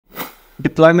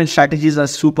Deployment strategies are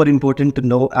super important to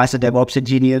know as a DevOps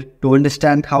engineer to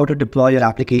understand how to deploy your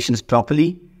applications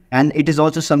properly. And it is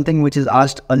also something which is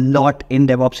asked a lot in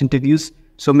DevOps interviews,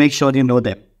 so make sure you know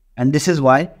them. And this is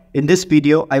why in this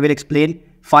video, I will explain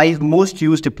 5 most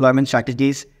used deployment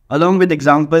strategies along with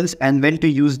examples and when to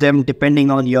use them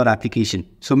depending on your application.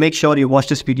 So make sure you watch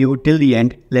this video till the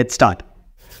end. Let's start.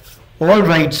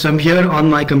 Alright, so I'm here on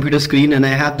my computer screen and I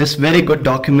have this very good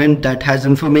document that has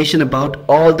information about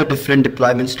all the different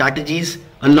deployment strategies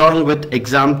along with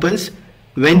examples,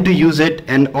 when to use it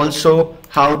and also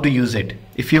how to use it.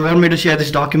 If you want me to share this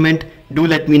document, do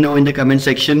let me know in the comment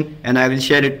section and I will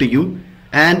share it to you.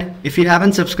 And if you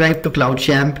haven't subscribed to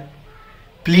CloudChamp,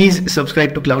 please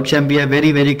subscribe to CloudChamp. We are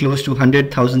very close to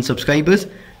 100,000 subscribers.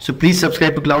 So please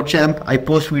subscribe to CloudChamp. I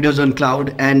post videos on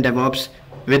cloud and DevOps.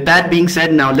 With that being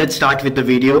said, now let's start with the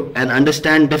video and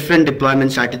understand different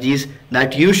deployment strategies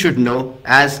that you should know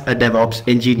as a DevOps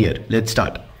engineer. Let's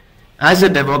start. As a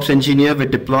DevOps engineer, we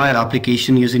deploy our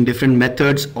application using different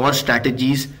methods or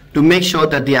strategies to make sure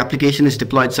that the application is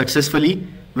deployed successfully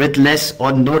with less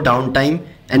or no downtime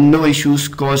and no issues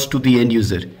caused to the end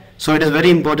user. So it is very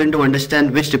important to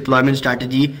understand which deployment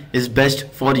strategy is best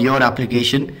for your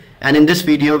application. And in this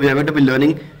video, we are going to be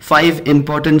learning 5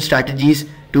 important strategies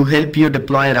to help you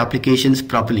deploy your applications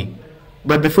properly.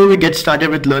 But before we get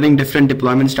started with learning different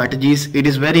deployment strategies, it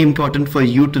is very important for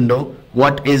you to know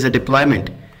what is a deployment.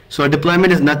 So a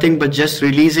deployment is nothing but just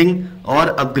releasing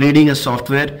or upgrading a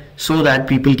software so that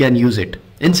people can use it.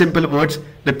 In simple words,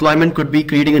 deployment could be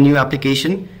creating a new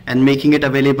application and making it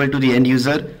available to the end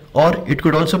user, or it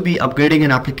could also be upgrading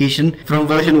an application from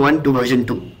version 1 to version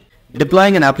 2.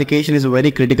 Deploying an application is a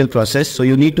very critical process, so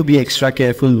you need to be extra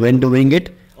careful when doing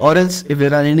it, or else if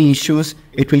there are any issues,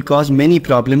 it will cause many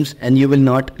problems and you will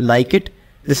not like it.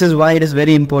 This is why it is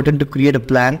very important to create a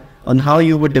plan on how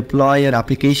you would deploy your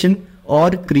application or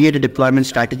create a deployment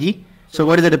strategy. So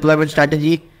what is a deployment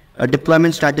strategy? A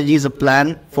deployment strategy is a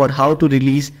plan for how to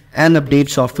release and update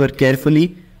software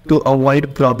carefully to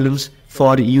avoid problems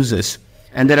for users.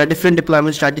 And there are different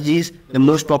deployment strategies. The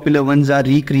most popular ones are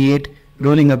recreate,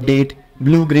 rolling update,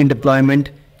 blue-green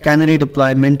deployment, Canary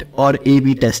deployment, or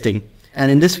A/B testing. And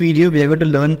in this video, we are going to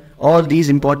learn all these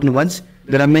important ones.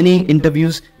 There are many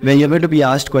interviews where you're going to be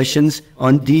asked questions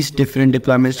on these different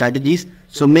deployment strategies.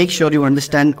 So make sure you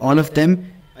understand all of them.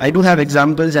 I do have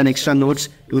examples and extra notes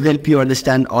to help you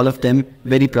understand all of them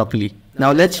very properly.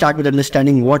 Now let's start with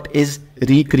understanding what is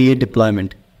recreate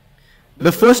deployment.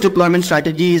 The first deployment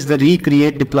strategy is the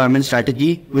recreate deployment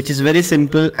strategy, which is very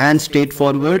simple and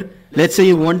straightforward. Let's say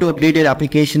you want to update your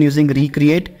application using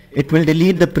recreate. It will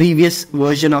delete the previous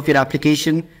version of your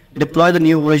application, deploy the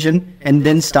new version, and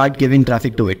then start giving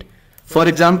traffic to it. For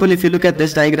example, if you look at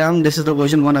this diagram, this is the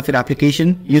version 1 of your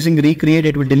application. Using recreate,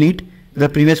 it will delete the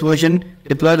previous version,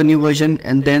 deploy the new version,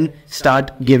 and then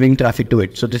start giving traffic to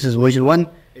it. So this is version 1,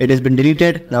 it has been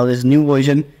deleted, now there's a new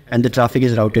version and the traffic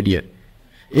is routed here.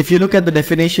 If you look at the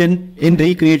definition, in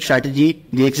recreate strategy,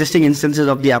 the existing instances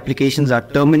of the applications are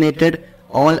terminated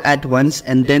all at once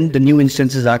and then the new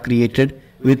instances are created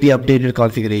with the updated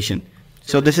configuration.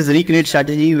 So this is a recreate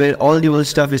strategy where all the old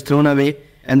stuff is thrown away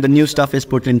and the new stuff is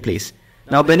put in place.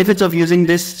 Now benefits of using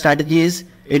this strategy is,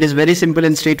 it is very simple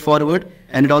and straightforward,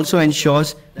 and it also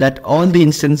ensures that all the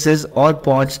instances or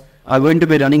pods are going to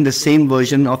be running the same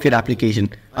version of your application,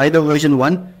 either version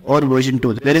 1 or version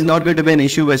 2. There is not going to be an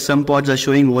issue where some pods are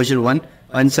showing version 1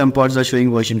 and some pods are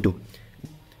showing version 2.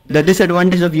 The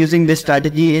disadvantage of using this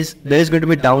strategy is there is going to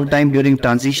be downtime during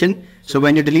transition. So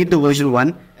when you delete the version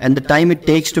 1 and the time it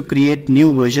takes to create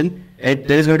new version,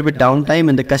 there is going to be downtime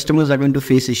and the customers are going to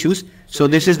face issues. So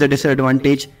this is the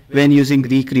disadvantage when using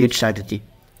recreate strategy.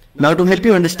 Now to help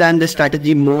you understand this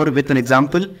strategy more with an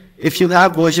example, if you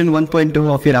have version 1.2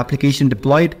 of your application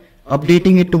deployed,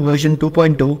 updating it to version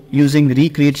 2.2 using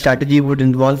recreate strategy would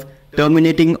involve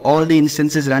terminating all the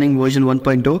instances running version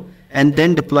 1.2 and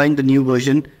then deploying the new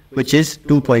version, which is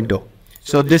 2.0.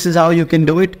 So this is how you can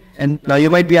do it. And now you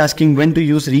might be asking when to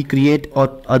use recreate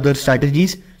or other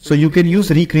strategies. So you can use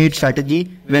recreate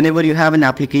strategy whenever you have an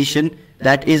application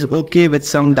that is okay with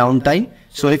some downtime.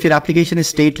 So if your application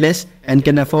is stateless and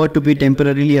can afford to be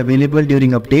temporarily available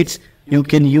during updates, you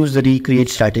can use the recreate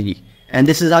strategy. And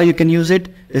this is how you can use it.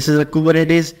 This is a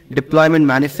Kubernetes deployment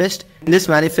manifest. In this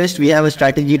manifest, we have a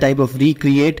strategy type of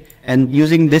recreate, and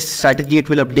using this strategy, it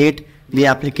will update the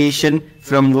application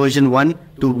from version 1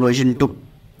 to version 2.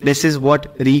 This is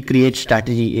what recreate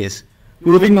strategy is.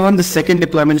 Moving on, the second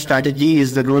deployment strategy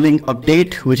is the rolling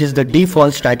update, which is the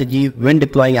default strategy when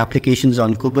deploying applications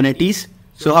on Kubernetes.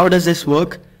 So how does this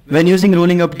work? When using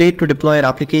rolling update to deploy an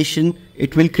application,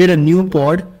 it will create a new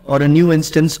pod or a new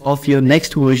instance of your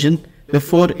next version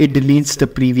before it deletes the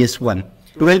previous one.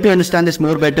 To help you understand this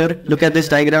more better, look at this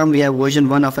diagram. We have version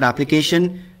 1 of our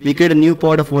application. We create a new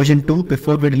pod of version 2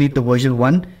 before we delete the version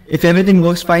 1. If everything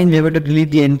works fine, we have to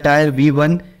delete the entire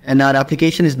v1 and our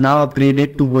application is now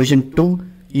upgraded to version 2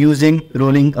 using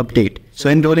rolling update. So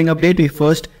in rolling update, we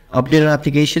first update our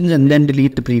applications and then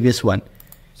delete the previous one.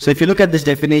 So if you look at this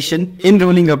definition, in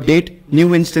rolling update,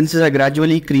 new instances are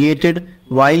gradually created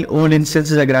while old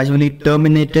instances are gradually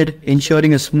terminated,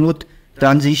 ensuring a smooth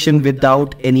transition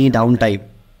without any downtime.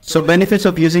 So benefits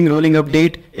of using rolling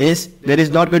update is there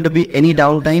is not going to be any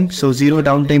downtime, so zero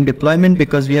downtime deployment,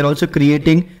 because we are also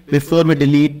creating before we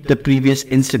delete the previous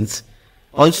instance.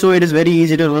 Also, it is very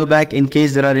easy to roll back in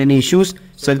case there are any issues.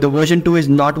 So if the version 2 is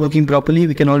not working properly,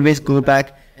 we can always go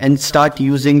back and start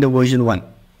using the version 1.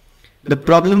 The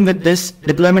problem with this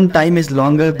deployment time is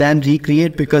longer than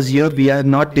recreate, because here we are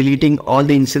not deleting all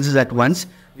the instances at once.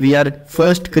 We are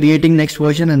first creating next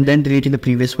version and then deleting the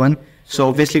previous one. So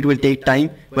obviously it will take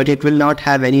time, but it will not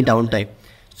have any downtime.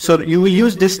 So you will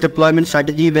use this deployment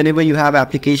strategy whenever you have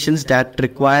applications that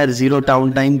require zero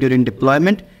downtime during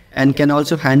deployment and can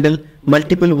also handle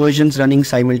multiple versions running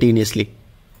simultaneously.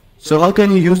 So how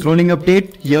can you use rolling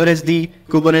update? Here is the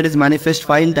Kubernetes manifest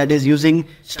file that is using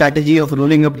strategy of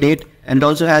rolling update and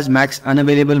also has max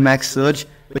unavailable max surge,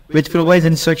 which provides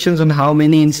instructions on how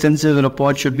many instances or a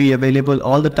pod should be available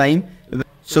all the time.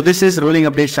 So this is rolling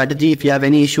update strategy. If you have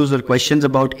any issues or questions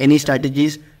about any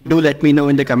strategies, do let me know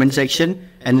in the comment section,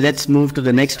 and let's move to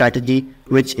the next strategy,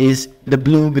 which is the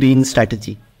blue-green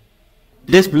strategy.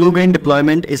 This blue-green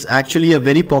deployment is actually a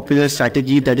very popular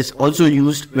strategy that is also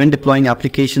used when deploying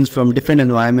applications from different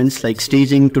environments like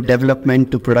staging to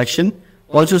development to production.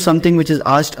 Also something which is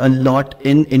asked a lot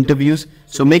in interviews.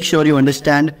 So make sure you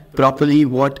understand properly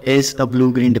what is a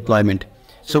blue-green deployment.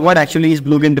 So what actually is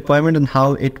blue-green deployment and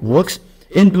how it works?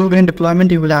 In blue-green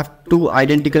deployment, you will have two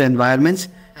identical environments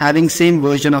having same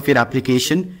version of your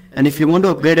application. And if you want to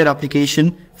upgrade your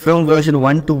application from version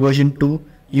 1 to version 2,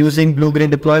 using blue-green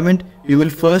deployment, you will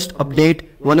first update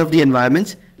one of the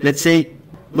environments. Let's say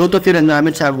both of your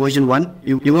environments have version 1.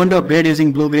 You want to upgrade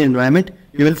using blue-green environment.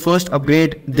 You will first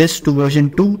upgrade this to version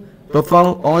 2,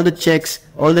 perform all the checks,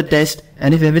 all the tests,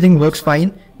 and if everything works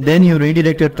fine, then you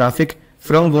redirect your traffic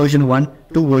from version 1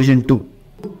 to version 2.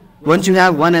 Once you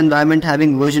have one environment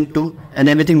having version 2 and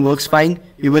everything works fine,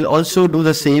 you will also do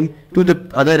the same to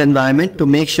the other environment to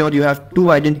make sure you have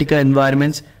two identical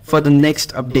environments for the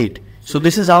next update. So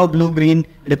this is how blue-green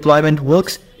deployment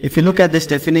works. If you look at this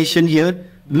definition here,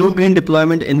 blue-green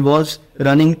deployment involves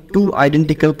running two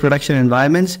identical production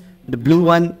environments, the blue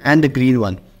one and the green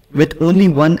one, with only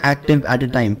one active at a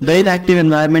time. The inactive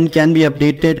environment can be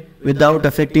updated without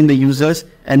affecting the users,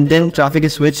 and then traffic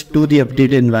is switched to the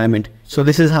updated environment. So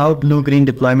this is how blue-green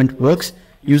deployment works.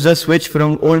 Users switch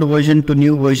from old version to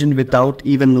new version without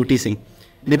even noticing.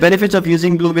 The benefits of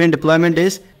using blue-green deployment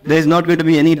is there is not going to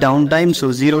be any downtime,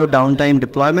 so zero downtime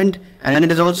deployment, and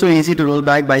it is also easy to roll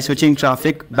back by switching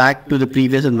traffic back to the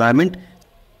previous environment.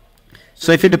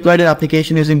 So if you deployed your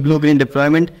application using blue-green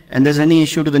deployment and there's any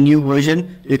issue to the new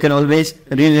version, you can always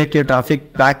redirect your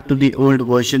traffic back to the old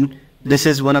version. This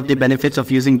is one of the benefits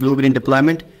of using blue-green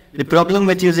deployment. The problem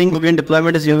with using blue-green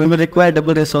deployment is you will require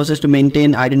double resources to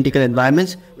maintain identical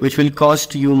environments, which will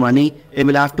cost you money. You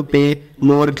will have to pay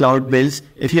more cloud bills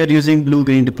if you are using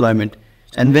blue-green deployment.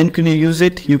 And when can you use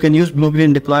it? You can use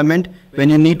blue-green deployment when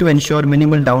you need to ensure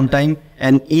minimal downtime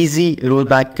and easy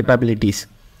rollback capabilities.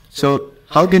 So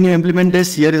how can you implement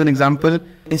this? Here is an example.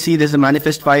 You see there's a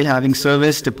manifest file having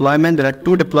service deployment. There are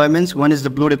two deployments. One is the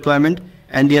blue deployment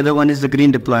and the other one is the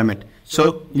green deployment.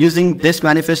 So using this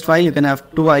manifest file, you can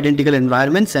have two identical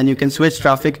environments and you can switch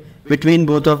traffic between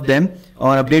both of them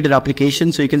or update your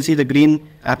application. So you can see the green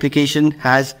application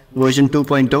has version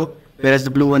 2.0, whereas the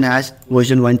blue one has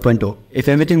version 1.0. If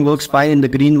everything works fine in the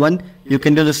green one, you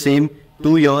can do the same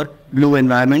to your blue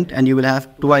environment and you will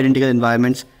have two identical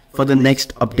environments for the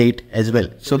next update as well.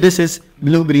 So this is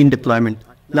blue-green deployment.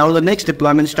 Now the next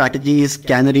deployment strategy is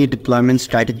Canary deployment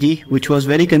strategy, which was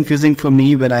very confusing for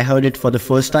me when I heard it for the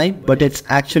first time, but it's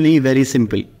actually very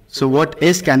simple. So what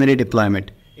is Canary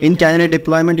deployment? In Canary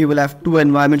deployment, you will have two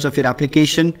environments of your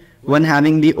application, one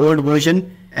having the old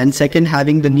version and second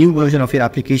having the new version of your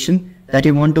application that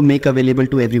you want to make available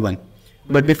to everyone.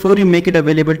 But before you make it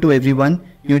available to everyone,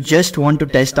 you just want to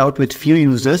test out with few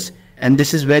users, and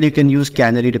this is where you can use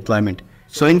Canary deployment.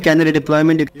 So in Canary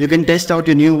deployment, you can test out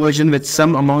your new version with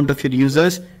some amount of your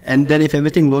users, and then if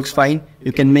everything works fine,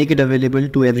 you can make it available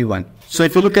to everyone. So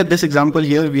if you look at this example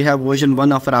here, we have version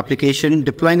 1 of our application.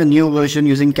 Deploying a new version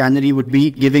using Canary would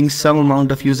be giving some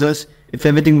amount of users. If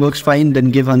everything works fine,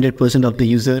 then give 100% of the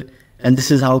user, and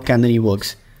this is how Canary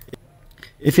works.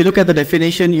 If you look at the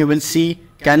definition, you will see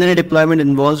Canary deployment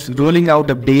involves rolling out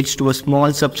updates to a small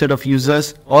subset of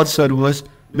users or servers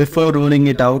before rolling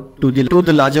it out to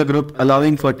the larger group,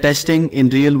 allowing for testing in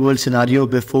real world scenario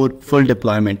before full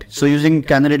deployment. So using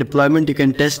Canary deployment, you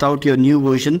can test out your new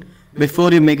version before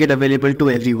you make it available to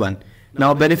everyone.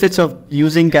 Now, benefits of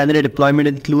using Canary deployment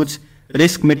includes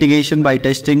risk mitigation by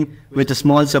testing with a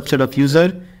small subset of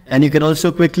users, and you can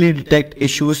also quickly detect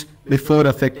issues before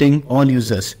affecting all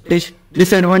users.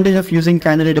 Disadvantage of using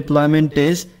Canary deployment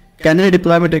is Canary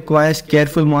deployment requires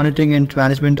careful monitoring and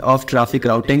management of traffic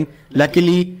routing.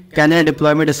 Luckily, Canary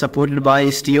deployment is supported by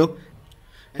Istio.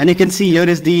 And you can see here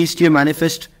is the Istio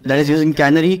manifest that is using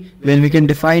Canary, where we can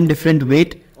define different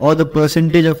weight or the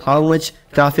percentage of how much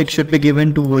traffic should be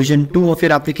given to version 2 of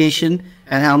your application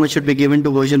and how much should be given to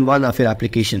version 1 of your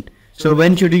application. So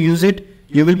when should you use it?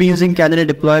 You will be using Canary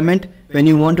deployment when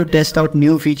you want to test out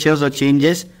new features or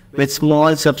changes with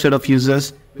small subset of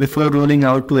users before rolling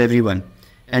out to everyone.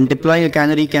 And deploying a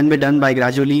Canary can be done by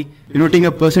gradually routing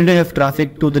a percentage of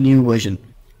traffic to the new version.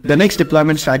 The next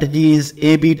deployment strategy is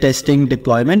A/B testing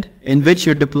deployment, in which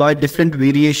you deploy different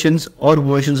variations or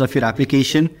versions of your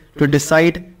application to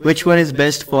decide which one is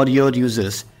best for your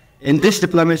users. In this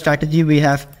deployment strategy, we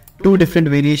have two different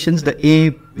variations, the A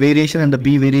variation and the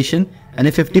B variation. And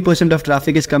if 50% of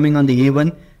traffic is coming on the A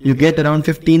one, you get around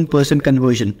 15%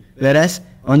 conversion. Whereas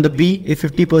on the B, if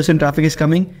 50% traffic is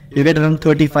coming, you get around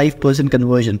 35%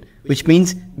 conversion, which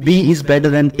means B is better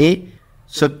than A.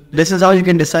 So this is how you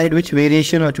can decide which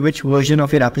variation or which version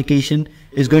of your application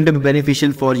is going to be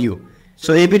beneficial for you.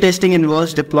 So A/B testing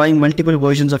involves deploying multiple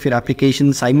versions of your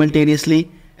application simultaneously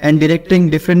and directing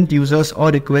different users or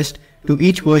requests to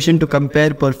each version to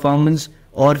compare performance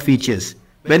or features.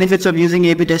 Benefits of using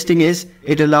A/B testing is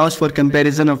it allows for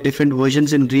comparison of different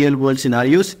versions in real world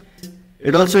scenarios.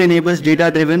 It also enables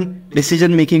data-driven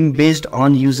decision making based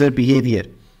on user behavior.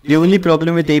 The only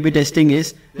problem with A/B testing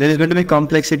is there is going to be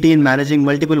complexity in managing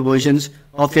multiple versions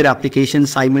of your application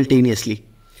simultaneously.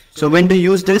 So when to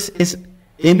use this is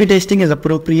A/B testing is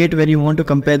appropriate when you want to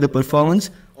compare the performance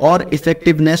or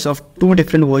effectiveness of two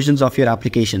different versions of your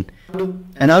application.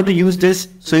 And how to use this?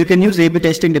 So you can use A/B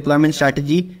testing deployment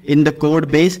strategy in the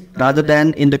code base rather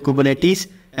than in the Kubernetes.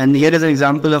 And here is an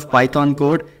example of Python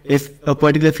code. If a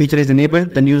particular feature is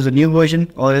enabled, then use the new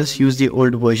version or else use the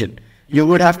old version. You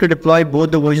would have to deploy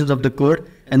both the versions of the code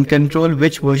and control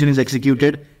which version is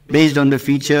executed based on the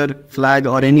feature, flag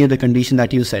or any other condition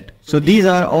that you set. So these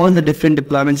are all the different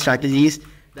deployment strategies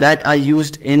that are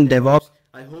used in DevOps.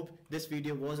 I hope this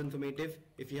video was informative.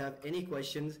 If you have any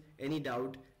questions, any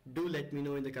doubt, do let me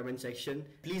know in the comment section.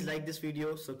 Please like this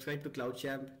video, subscribe to Cloud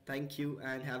Champ. Thank you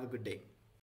and have a good day.